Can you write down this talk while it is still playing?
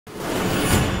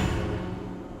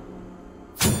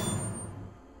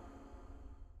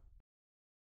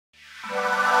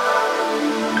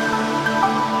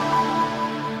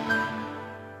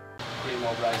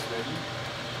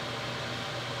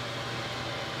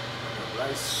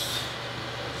rice.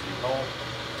 As you know,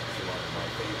 it's one of my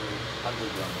favorite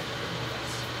 100 gram of creamy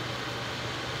rice.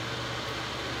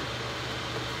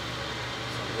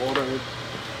 Some water.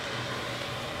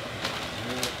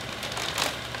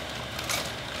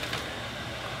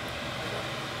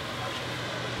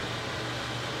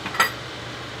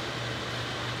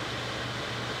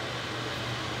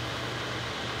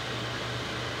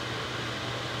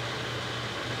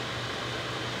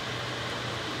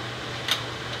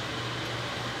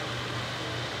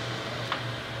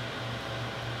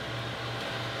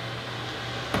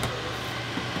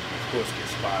 Of course, get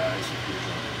spice if you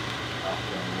want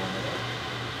after I'm warming up.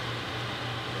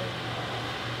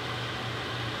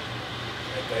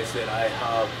 Like I said, I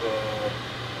have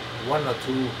one or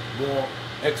two more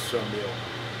extra meal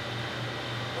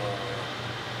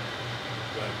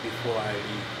but before I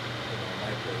leave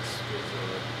my place,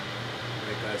 because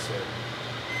like I said,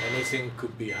 anything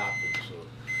could be happen. So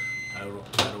I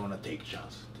don't want to take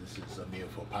chance. This is a meal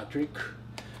for Patrick.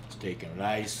 Steak and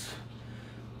rice.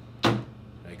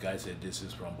 Like I said, this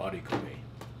is from Bodybuilder.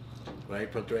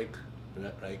 Right, Patrick?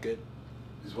 You like it?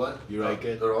 Is what? You like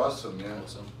it? They're awesome, yeah.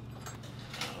 Awesome.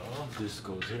 Oh, this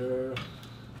goes here.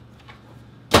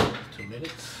 2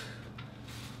 minutes.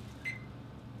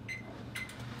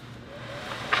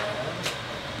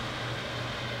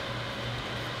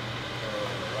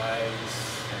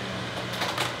 Rice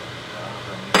and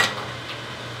the meal.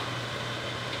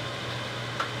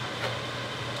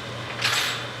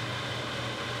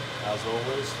 As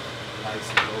always, rice is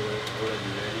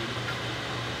already ready.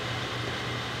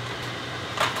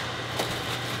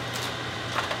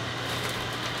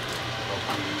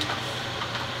 Coffee,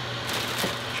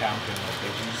 champion of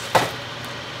veggies.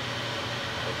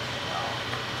 Now,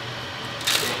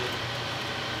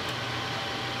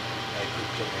 I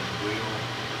cooked them in grill.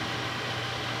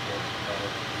 It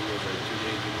was like 2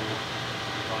 days ago.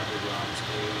 100 grams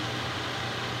steak.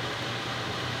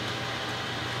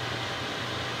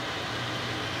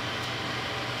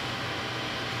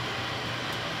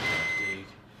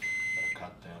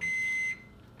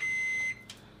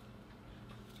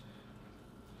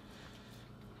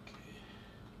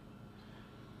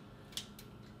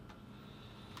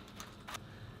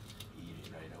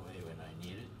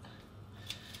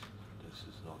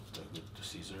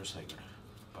 Scissors. I gotta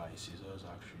buy scissors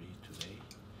actually today.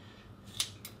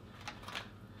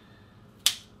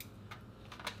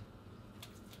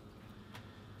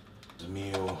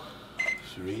 Meal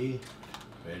 3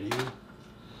 ready.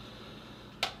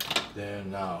 There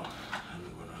now. I'm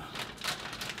gonna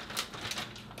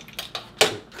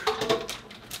cook.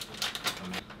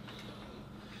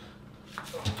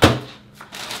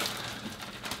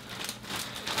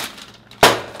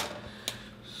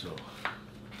 So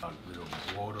a little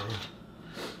water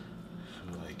so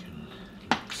I can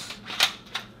mix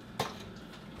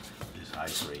this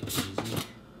ice rate easy.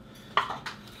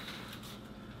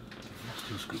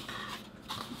 2 scoop.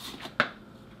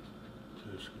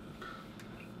 2 scoop.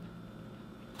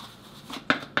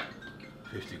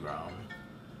 50 gram.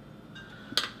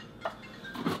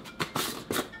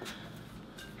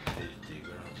 50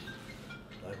 gram.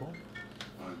 That one?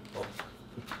 Oh.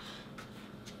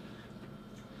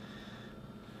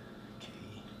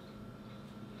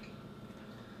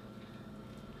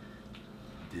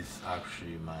 This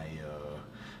actually my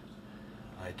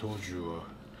I told you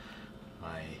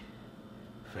my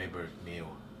favorite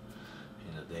meal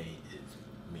in the day is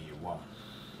meal 1,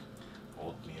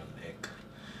 oatmeal and egg.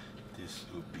 This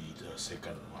would be the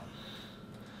second one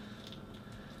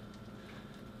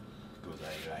because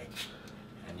I like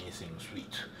anything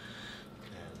sweet,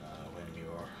 and when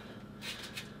you're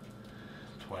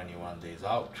 21 days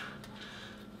out,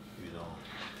 you don't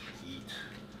eat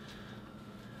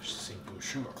simple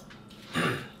sugar.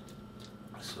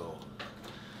 So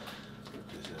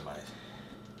this is my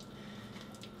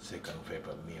second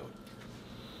favorite meal.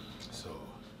 So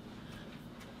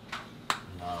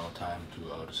now time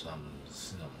to add some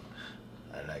cinnamon.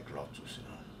 I like lots of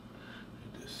cinnamon.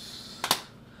 This.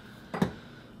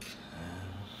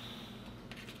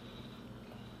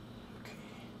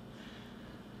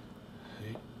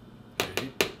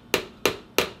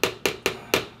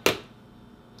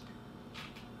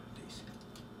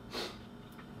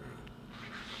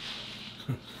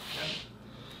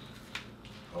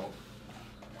 Oh,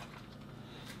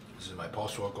 this is my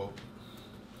post-workout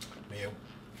meal.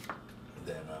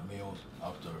 Then meal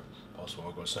after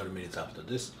post-workout, 30 minutes after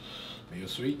this, meal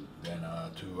 3. Then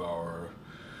 2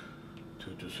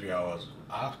 to 3 hours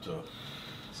after,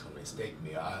 it's gonna be steak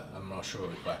meal. I'm not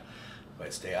sure if I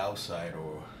stay outside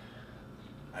or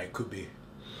I could be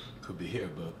here,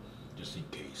 but just in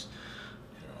case,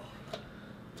 you know.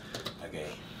 again.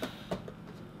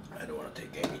 I don't want to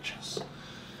take any chance.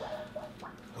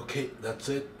 Okay, that's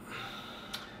it.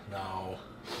 Now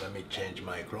let me change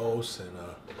my clothes and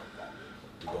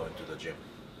go into the gym.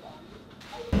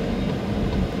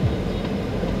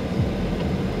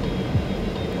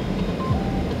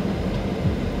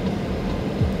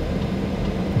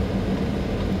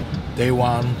 Day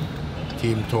 1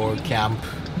 team tour camp.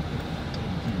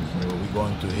 So we're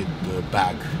going to hit the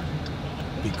back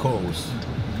because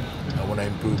I want to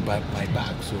improve my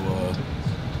back. So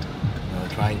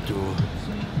trying to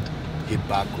hit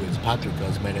back with Patrick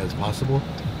as many as possible.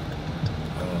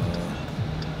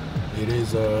 It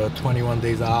is 21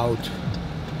 days out.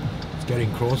 It's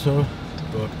getting closer,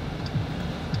 but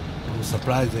I'm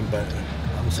surprised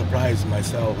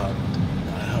myself. I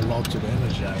have lots of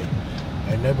energy.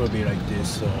 I never be like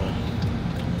this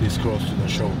this close to the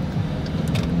show.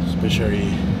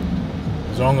 Especially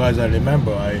as long as I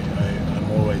remember,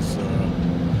 I'm always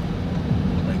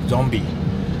like zombie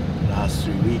last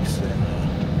 3 weeks, and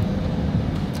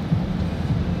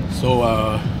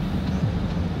so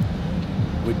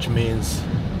which means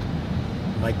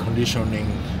my conditioning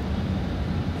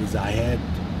is ahead,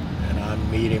 and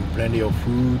I'm eating plenty of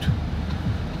food.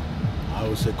 I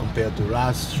would say compared to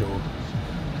last show,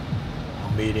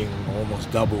 I'm eating almost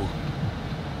double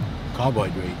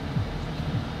carbohydrate.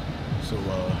 So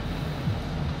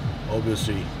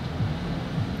obviously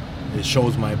it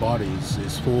shows my body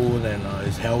is full and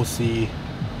is healthy.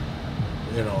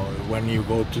 You know, when you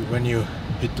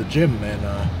hit the gym and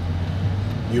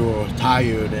you're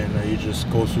tired and you just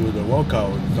go through the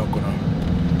workout, it's not gonna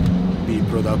be a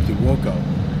productive workout.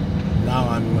 Now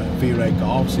I feel like the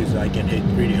off season I can hit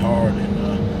really hard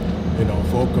and you know,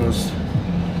 focus,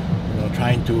 you know,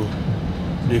 trying to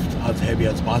lift as heavy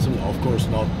as possible. Of course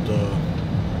not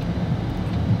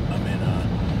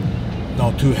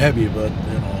not too heavy, but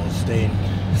you know,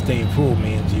 staying full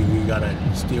means you gotta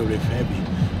still lift heavy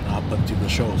up until the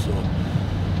show. So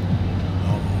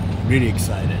I'm really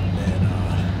excited, and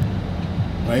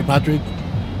right, Patrick?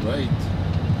 Right.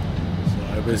 So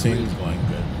everything is going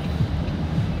good.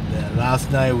 Then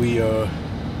last night we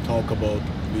talked about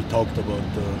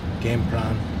the game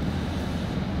plan.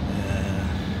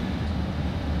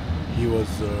 He was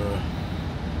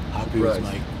happy with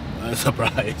my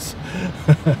surprise.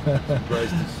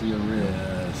 Surprised to see him real.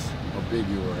 Yes. How big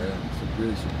you are, yeah. It's a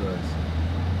great surprise.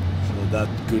 So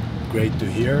that's great to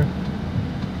hear.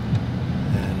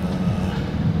 And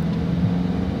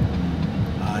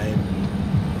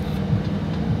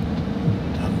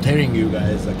I'm telling you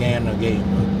guys again, but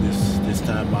this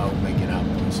time I'll make it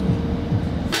happen. So.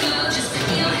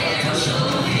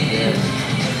 Yeah.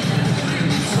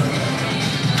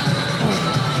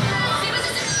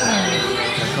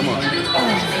 Come on.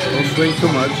 Don't swing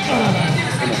too much.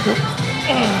 Come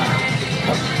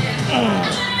on.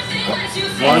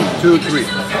 1, 2, 3.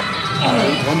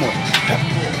 One more.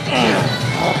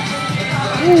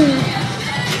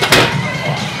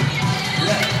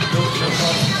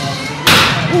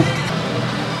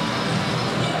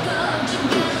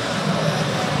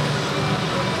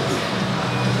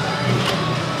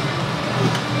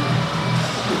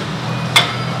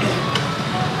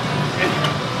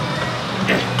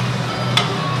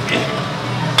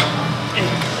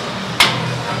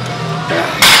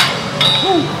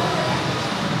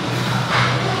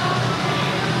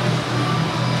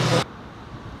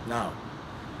 Now,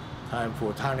 time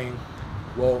for tanning.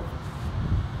 Well,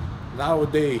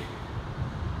 nowadays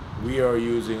we are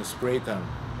using spray tan,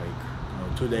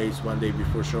 like 2 days, 1 day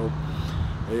before show.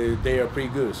 They are pretty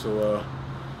good. So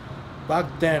back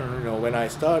then, you know, when I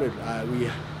started, we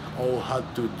all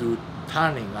had to do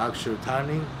tanning, actual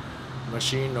tanning,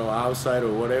 machine or outside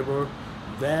or whatever.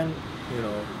 Then, you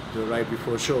know, the right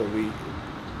before show,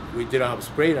 we didn't have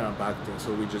spray tan back then,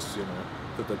 so we just, you know,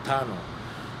 put the tan on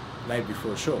night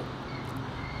before show.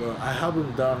 But I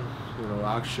haven't done, you know,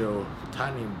 actual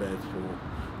tanning bed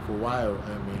for a while.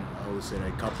 I mean, I would say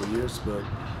like a couple of years, but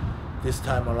this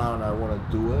time around I want to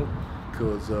do it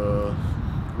because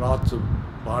lots of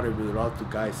bodybuilders, lots of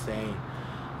guys saying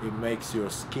it makes your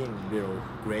skin a little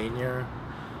grainier,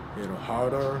 you know,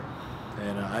 harder,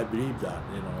 and I believe that.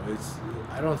 You know,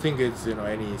 I don't think it's, you know,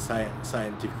 any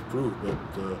scientific proof,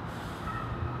 but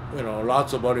you know,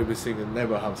 lots of bodybuilders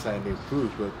never have scientific proof,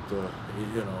 but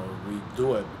you know, we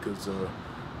do it because you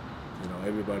know,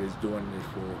 everybody's doing it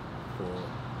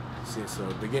since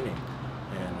the beginning,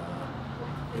 and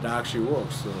it actually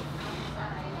works. So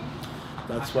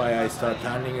that's why I started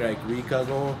tanning like a week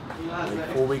ago,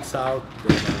 like 4 weeks out.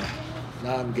 Then,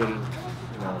 now I'm getting,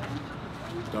 you know,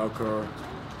 darker,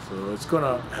 so it's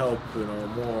gonna help, you know,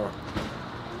 more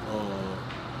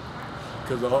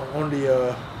because only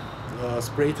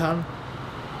spray tan.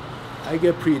 I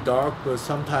get pretty dark, but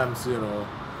sometimes little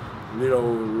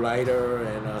lighter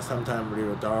and sometimes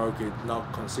little dark. It's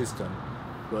not consistent.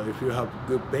 But if you have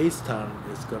good base tan,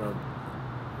 it's gonna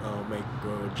make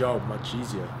the job much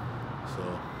easier.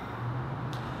 So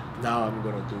now I'm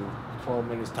gonna do 4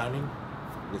 minutes tanning.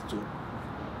 Let's do.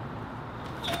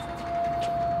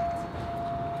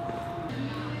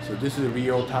 So this is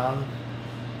Rio Town,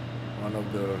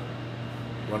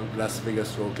 one Las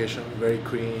Vegas location, very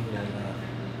clean, and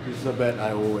this is the bed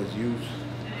I always use.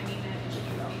 Check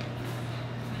it out.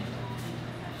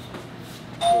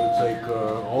 So it's like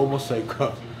almost like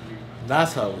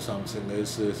NASA or something.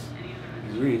 This is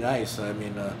really nice. I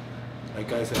mean,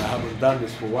 like I said, I haven't done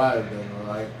this for a while,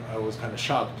 and I was kind of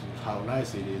shocked at how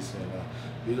nice it is, and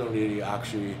you don't really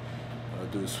actually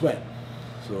do sweat.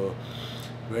 So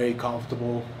very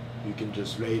comfortable. You can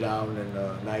just lay down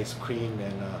and nice clean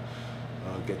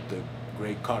and get the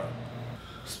great color.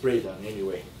 Spray done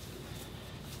anyway.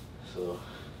 So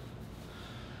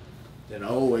then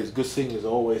always good thing is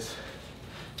always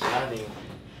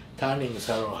tanning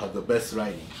salon has the best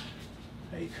lighting.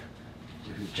 Like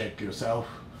if you check yourself,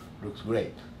 looks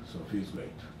great. So feels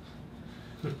great.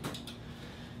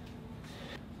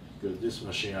 Because this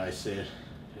machine, like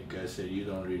I said, you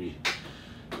don't really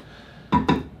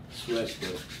sweat,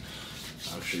 but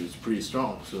actually it's pretty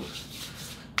strong. So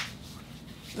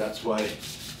that's why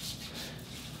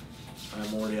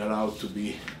I'm only allowed to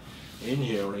be in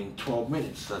here in 12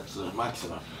 minutes. That's the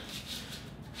maximum.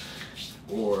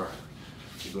 Or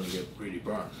you're gonna get really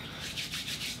burned.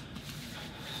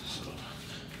 So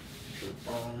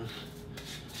put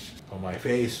on my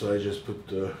face, so I just put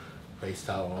the face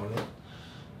towel on it.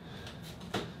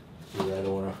 Because I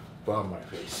don't wanna burn my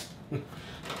face.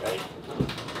 Right? Put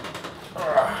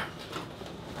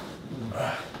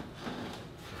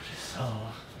this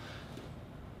on.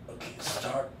 Okay,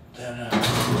 start. Then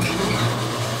push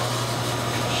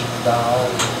it down.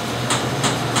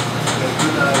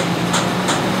 Good night.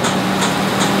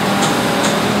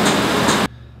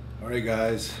 Alright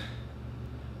guys,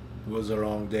 it was a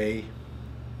long day.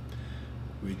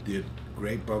 We did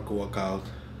great bulk workout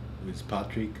with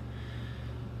Patrick.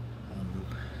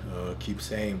 Keep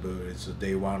saying, but it's a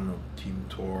day one of team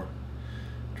tour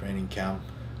training camp,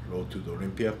 road to the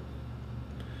Olympia.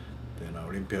 Then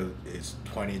Olympia is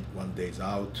 21 days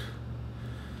out.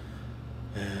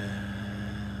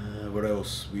 What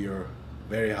else? We are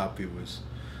very happy with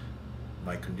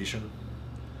my condition,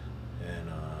 and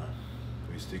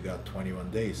we still got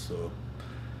 21 days, so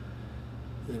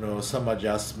some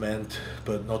adjustment,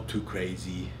 but not too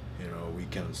crazy. We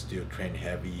can still train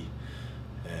heavy,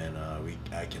 and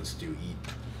I can still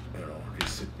eat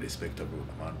respectable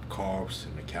amount of carbs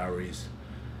and the calories,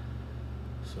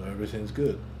 so everything's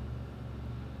good.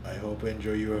 I hope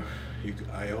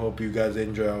I hope you guys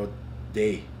enjoy our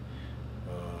day,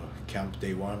 camp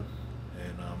day one,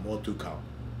 and more to come.